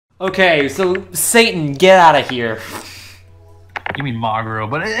Okay, so Satan, get out of here. You mean Magro,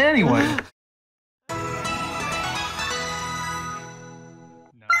 but anyway. No.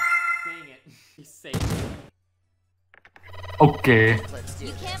 Dang it. He's Satan. Okay.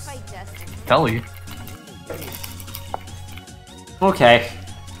 You can't fight justice. Telly. Okay.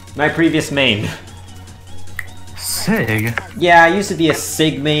 My previous main. Sig? Yeah, I used to be a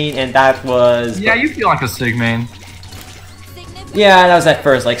Sig main, and that was... Yeah, you feel like a Sig main. Yeah, that was at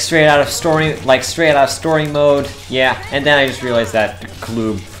first, like straight out of story mode. Yeah, and then I just realized that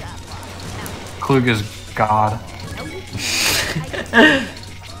Klug. Klug is God.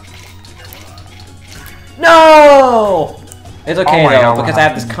 No! It's okay Oh my though, God, because I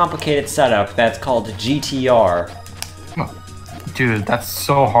have this complicated setup that's called GTR. Dude, that's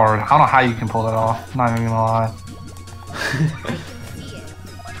so hard. I don't know how you can pull that off. Not even gonna lie.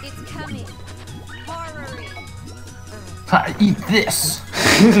 Eat this.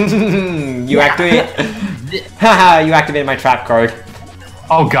 You activate. Haha! You activated my trap card.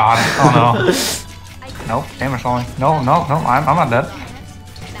 Oh God! Oh no! Nope. Damage falling. No! I'm not dead.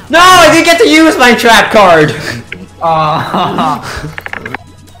 No! I didn't get to use my trap card. Oh!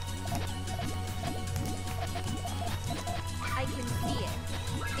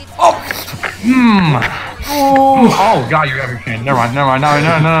 Oh God! You have your chain. Never mind.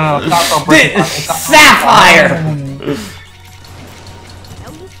 No! Stop! Sapphire.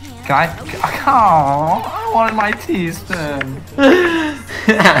 Can I? Oh, I wanted my teaspoon.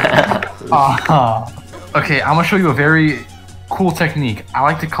 Okay, I'm gonna show you a very cool technique. I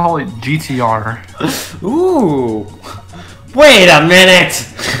like to call it GTR. Ooh. Wait a minute.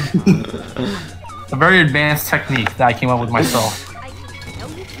 A very advanced technique that I came up with myself.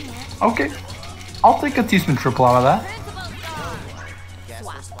 Okay, I'll take a teaspoon triple out of that.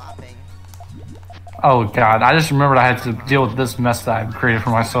 Oh God, I just remembered I had to deal with this mess that I've created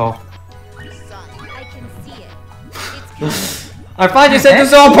for myself. I thought you said this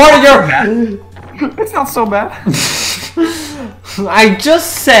was all part of your... It's not so bad. I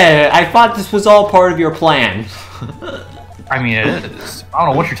just said I thought this was all part of your plan. I mean, it is. I don't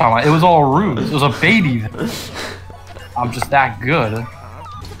know what you're talking about. It was all a ruse. It was a baby. I'm just that good.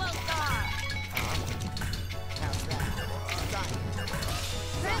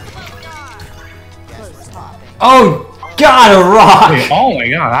 Oh God, a rock! Wait, oh my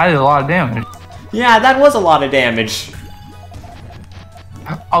God, I did a lot of damage. Yeah, that was a lot of damage.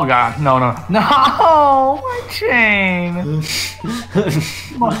 Oh God, no! My chain!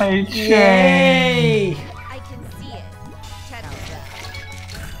 My chain! Yay! I can see it.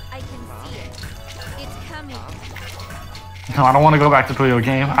 I can see it. It's coming. No, I don't want to go back to Puyo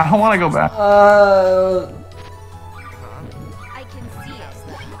game. I don't want to go back. I can see it.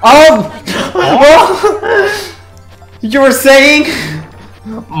 Oh! You were saying?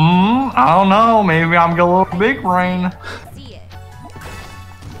 I don't know. Maybe I'm a little big brain.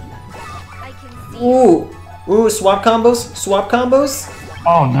 Ooh, swap combos? Swap combos?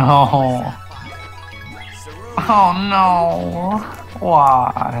 Oh no. Oh no.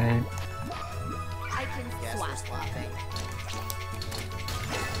 Why?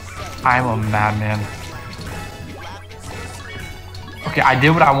 I'm a madman. Okay, I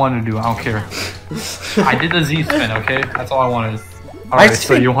did what I wanted to do. I don't care. I did the Z spin, okay? That's all I wanted. Alright,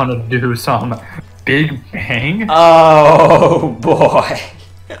 so you want to do some Big Bang? Oh boy.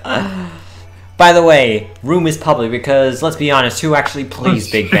 By the way, room is public because, let's be honest, who actually plays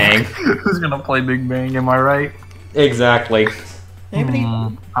Big Bang? Who's gonna play Big Bang, am I right? Exactly. I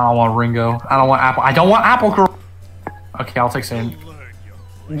don't want Ringo. I don't want Apple. I don't want Apple Girl! Okay, I'll take Satan.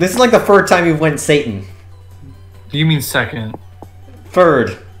 This is like the third time you've went Satan. Do you mean second?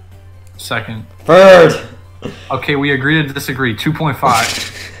 Third. Second. Third! Okay, we agree to disagree.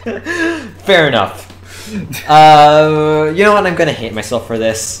 2.5. Fair enough. You know what? I'm gonna hate myself for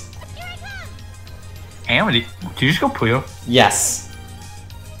this. Amity, did you just go Puyo? Yes.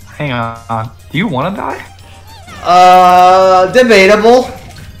 Hang on. Do you want to die? Debatable.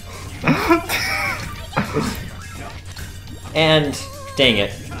 And, dang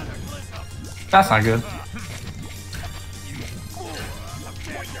it. That's not good.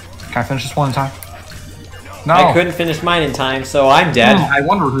 Can I finish this one in time? No. I couldn't finish mine in time, so I'm dead. I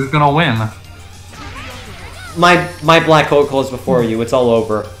wonder who's gonna win. My black hole goes before you. It's all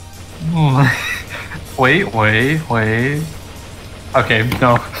over. Wait. Okay,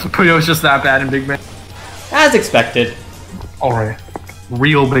 no. Puyo's just that bad in Big Bang. As expected. Alright.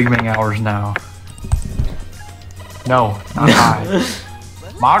 Real Big Bang hours now. No, not high.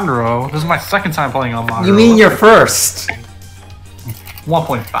 Magro. This is my second time playing on Magro. You mean your first?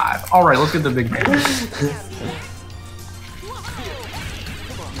 1.5. Alright, let's get the Big Bang.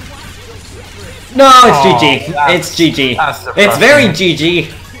 No, it's Oh, GG. It's GG. that's It's very depressing.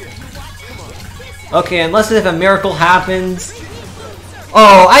 GG. Okay, unless if a miracle happens.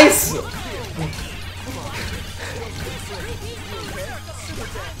 Oh,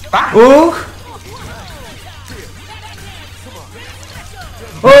 Ah! Ooh.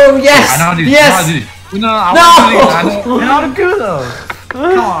 Oh yes! I know how to do this. Yes! I know how to do this. No, I No! want to do this. I know how to do those.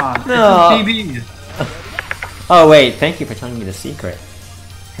 Come on. No. It's BB. Oh wait, thank you for telling me the secret.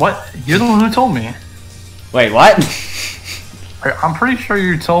 What? You're the one who told me. Wait, what? I'm pretty sure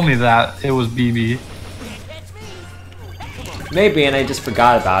you told me that it was BB. Maybe, and I just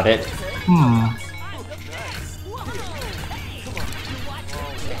forgot about it.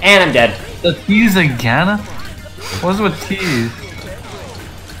 And I'm dead. The teas again? What's with teas?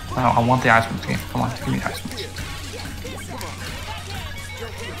 Oh, I want the ice cream team. Come on, give me the ice cream.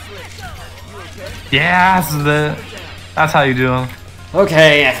 Yeah, that's how you do them.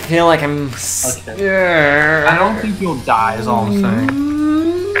 Okay, I feel like I'm I scared. don't think you'll die, is all I'm saying.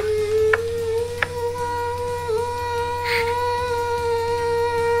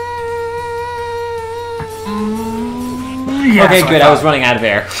 Yes, Okay, good. I was running out of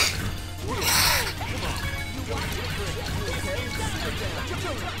air.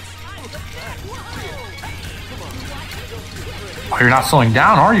 Oh, you're not slowing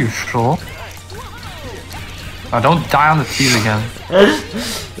down, are you, Schoell? Don't die on the tees again.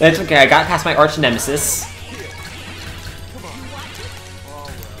 That's okay. I got past my arch nemesis.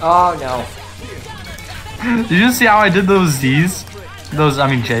 Oh no. Did you see how I did those Z's? I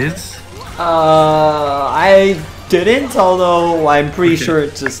mean J's? I didn't, although I'm pretty sure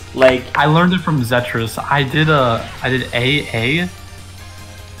it's just like I learned it from Zetris. I did A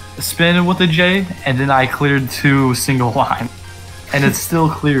spin with a J, and then I cleared 2 single line, and it still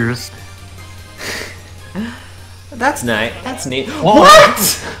clears. that's nice. That's neat. Whoa. What?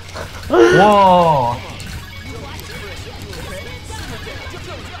 Whoa!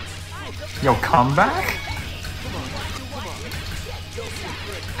 Yo, come back?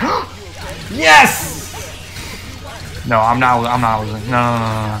 Yes! No, I'm not losing.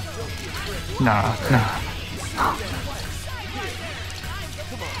 No.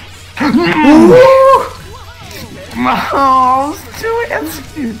 Oh, it's too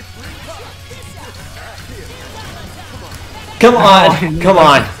execute. Come on! Come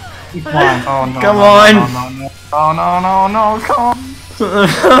on! Come on. Oh no. Come no, on. No, no, come on.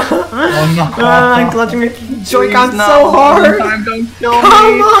 Oh no. I'm clutching my Joy-Con No, so hard! One time, don't kill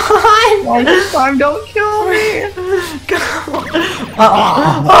Come me. on! One time, don't kill me. Come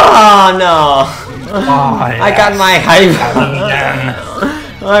on! Oh no! Oh, I got my hype. Again.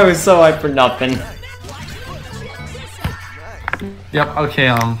 I was so hyped for nothing. Yep, okay,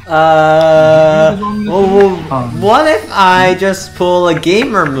 What if I just pull a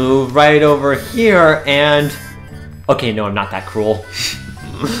gamer move right over here and... Okay, no, I'm not that cruel.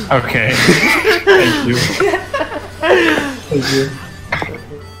 Okay. Thank you. Thank you.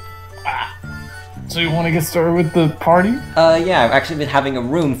 So you want to get started with the party? Yeah, I've actually been having a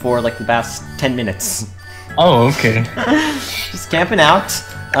room for like the past 10 minutes. Oh, okay. Just camping out,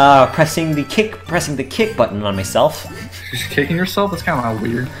 pressing the kick button on myself. Just kicking yourself? That's kind of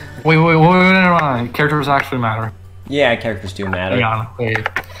weird. Wait, no. Characters actually matter. Yeah, characters do matter. Hang on, wait.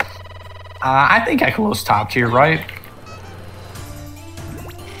 I think I closed top tier, right?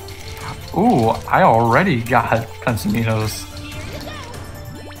 Ooh, I already got Pensaminos.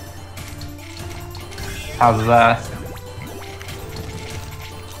 How's that?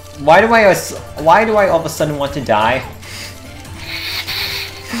 Why do I all of a sudden want to die?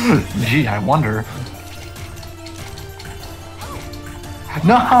 Gee, I wonder.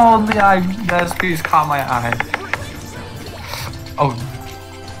 No, that piece caught my eye. Oh,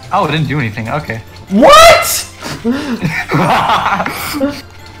 it didn't do anything. Okay. What?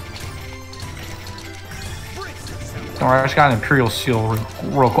 Don't worry, I just got an Imperial Seal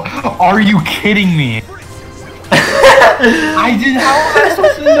real quick. Are you kidding me? I did. How was I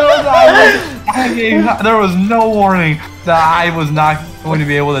supposed to know that there was no warning that I was not going to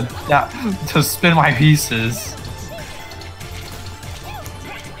be able to spin my pieces.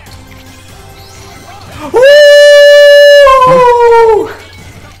 Woo!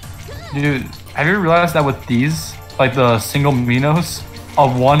 Dude, have you realized that with these, like the single Minos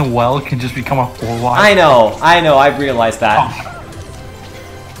of one well can just become a 4-wide? I know, I've realized that. Oh.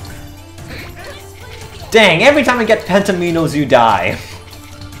 Dang, every time I get Pentaminos, you die.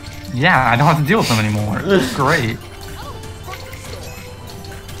 Yeah, I don't have to deal with them anymore. It's great.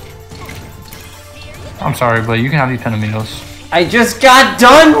 I'm sorry, but you can have these Pentaminos. I just got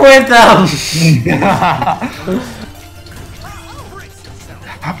done with them!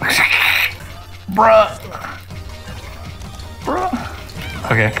 Bruh.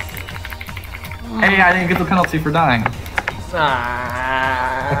 Okay. Hey, I didn't get the penalty for dying.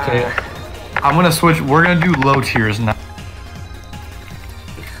 Okay. I'm gonna switch. We're gonna do low tiers now.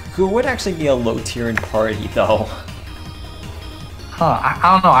 Who would actually be a low tier in party, though? Huh, I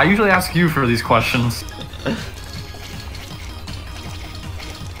don't know. I usually ask you for these questions.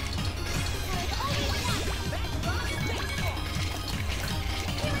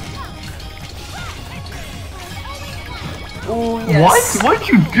 Oh, yes. What? What'd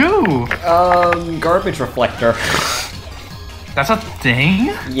you do? Garbage reflector. That's a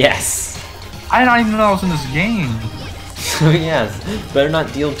thing? Yes. I did not even know that was in this game. So yes, better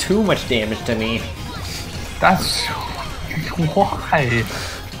not deal too much damage to me. That's... why?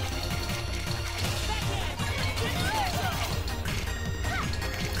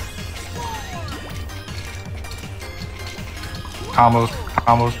 Combos,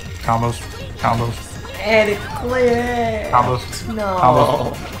 combos, combos, combos. And it clicked! Combos. No.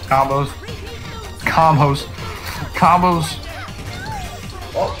 Combos. Combos. Combos.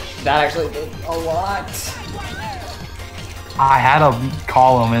 Oh, that actually did a lot. I had a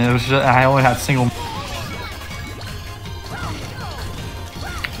column and it was just, I only had single.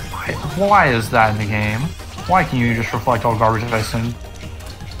 Why is that in the game? Why can you just reflect all garbage I send?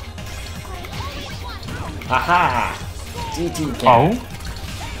 Aha! DT can. Oh?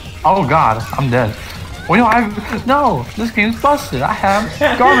 Oh god, I'm dead. Well, no, this game's busted. I have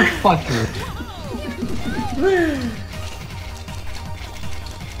garbage reflector.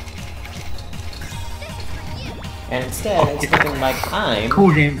 And instead, it's looking like I'm...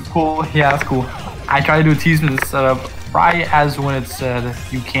 Cool game, cool, yeah, that's cool. I tried to do a teasman setup right as when it said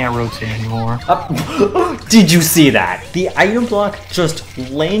you can't rotate anymore. Did you see that? The item block just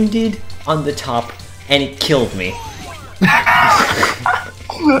landed on the top and it killed me.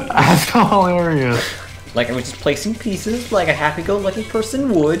 That's so hilarious. Like I was just placing pieces like a happy-go-lucky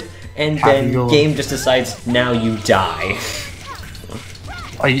person would, and then game just decides, now you die.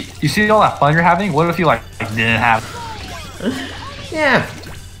 Like, you see all that fun you're having? What if you like didn't have? Yeah.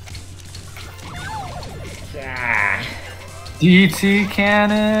 DT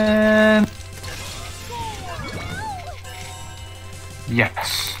cannon.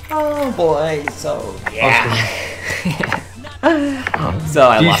 Yes. Oh boy, so yeah. So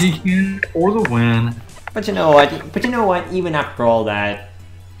I lost. DT cannon for the win. But you know what? Even after all that,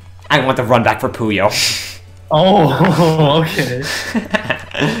 I want the run back for Puyo. Oh, okay.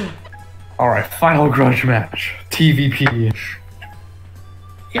 Alright, final grudge match. TVP.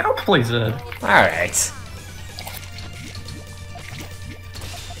 Yeah, I'll play Zed. Alright.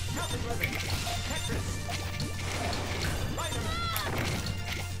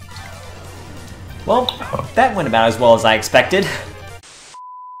 Well, that went about as well as I expected.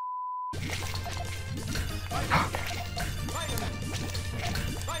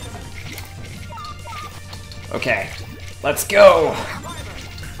 Okay, let's go!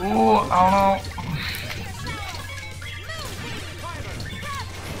 Ooh, I don't know.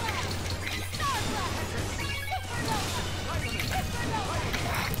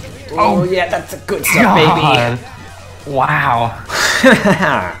 Oh yeah, that's a good stuff, God. baby! Wow.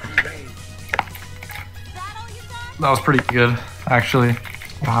 That was pretty good, actually.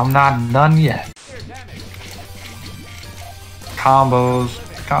 I'm not done yet. Combos,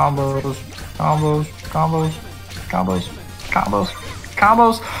 combos, combos, combos, combos, combos,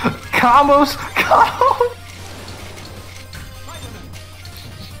 combos, combos, combos.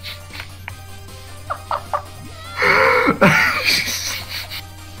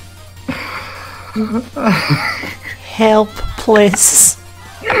 Help, please.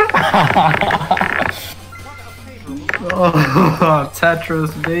 Oh,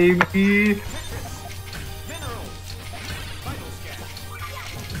 Tetris, baby.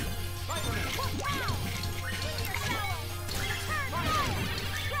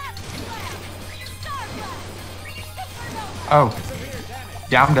 Oh.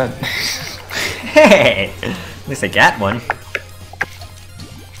 Yeah, I'm dead. Hey! At least I got one.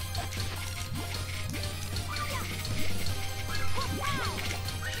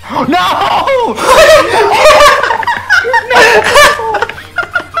 No! No!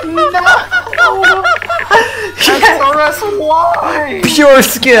 SRS-Y! Pure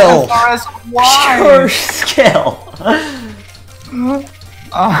skill! SRS-Y! Pure skill!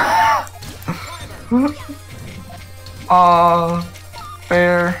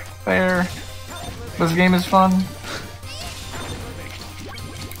 Fair. This game is fun.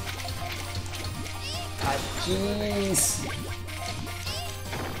 Jeez.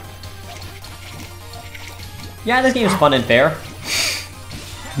 Yeah, this game's fun and fair.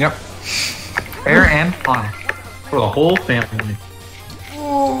 Yep. Fair and fun for the whole family.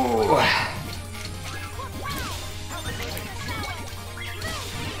 Ooh.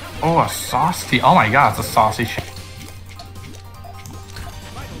 Oh, a saucy. Oh my god, it's a saucy shit.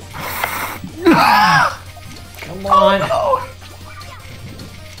 Come on. Oh,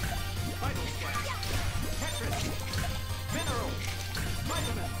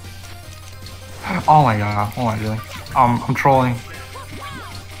 oh my god, what am I doing? I'm trolling.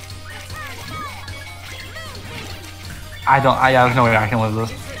 There's no way I can live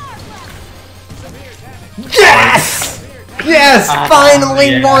this. Yes! Yes!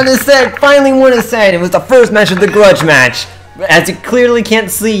 Finally won a set! Finally won a set! It was the first match of the grudge match! As you clearly can't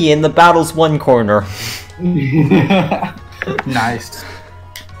see in the battle's one corner. Nice.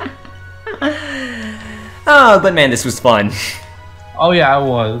 Oh, but man, this was fun. Oh yeah, it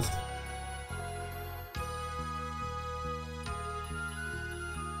was.